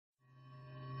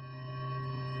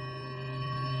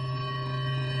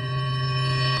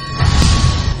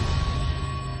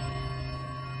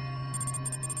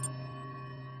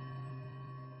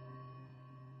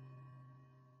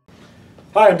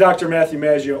Hi, I'm Dr. Matthew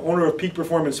Maggio, owner of Peak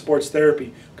Performance Sports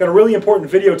Therapy. I've got a really important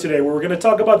video today where we're going to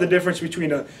talk about the difference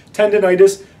between a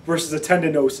tendonitis versus a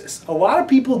tendinosis. A lot of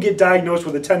people get diagnosed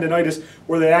with a tendonitis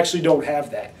where they actually don't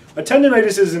have that. A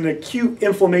tendonitis is an acute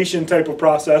inflammation type of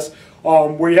process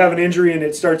where you have an injury and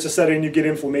it starts to set in and you get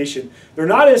inflammation. They're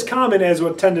not as common as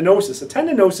with tendinosis. A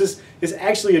tendinosis is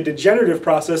actually a degenerative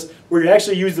process where you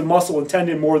actually use the muscle and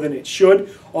tendon more than it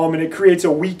should, and it creates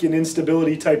a weak and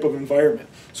instability type of environment.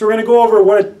 So we're going to go over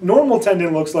what a normal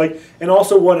tendon looks like and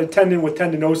also what a tendon with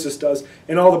tendinosis does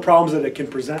and all the problems that it can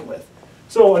present with.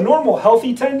 So a normal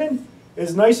healthy tendon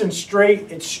is nice and straight,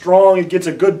 it's strong, it gets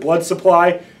a good blood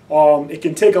supply, it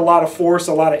can take a lot of force,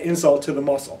 a lot of insult to the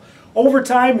muscle. Over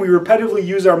time, we repetitively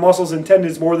use our muscles and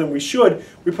tendons more than we should.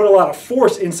 We put a lot of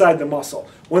force inside the muscle.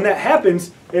 When that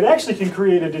happens, it actually can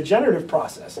create a degenerative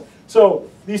process. So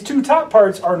these two top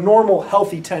parts are normal,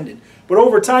 healthy tendon. But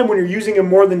over time, when you're using them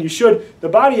more than you should, the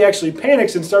body actually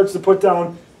panics and starts to put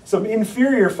down some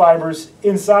inferior fibers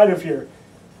inside of here.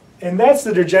 And that's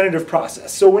the degenerative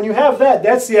process. So when you have that,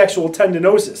 that's the actual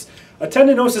tendinosis. A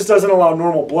tendinosis doesn't allow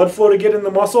normal blood flow to get in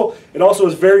the muscle. It also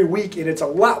is very weak and it's a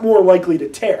lot more likely to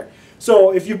tear.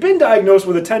 So if you've been diagnosed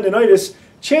with a tendonitis,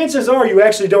 chances are you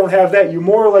actually don't have that. You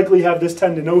more likely have this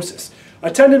tendinosis.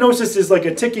 A tendinosis is like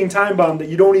a ticking time bomb that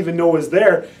you don't even know is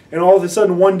there, and all of a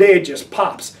sudden one day it just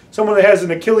pops. Someone that has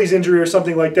an Achilles injury or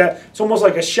something like that, it's almost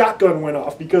like a shotgun went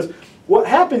off, because what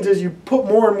happens is you put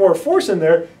more and more force in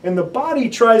there, and the body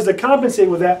tries to compensate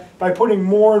with that by putting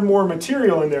more and more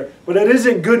material in there. But it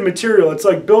isn't good material. It's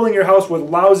like building your house with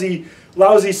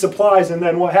lousy supplies, and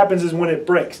then what happens is when it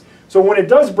breaks. So when it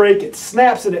does break, it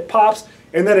snaps and it pops,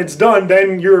 and then it's done.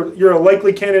 Then you're a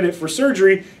likely candidate for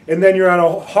surgery, and then you're on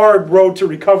a hard road to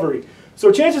recovery.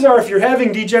 So chances are, if you're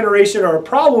having degeneration or a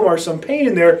problem or some pain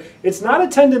in there, it's not a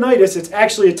tendonitis, it's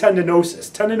actually a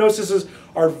tendinosis. Tendinoses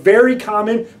are very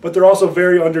common, but they're also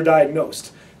very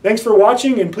underdiagnosed. Thanks for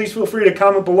watching, and please feel free to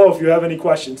comment below if you have any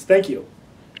questions. Thank you.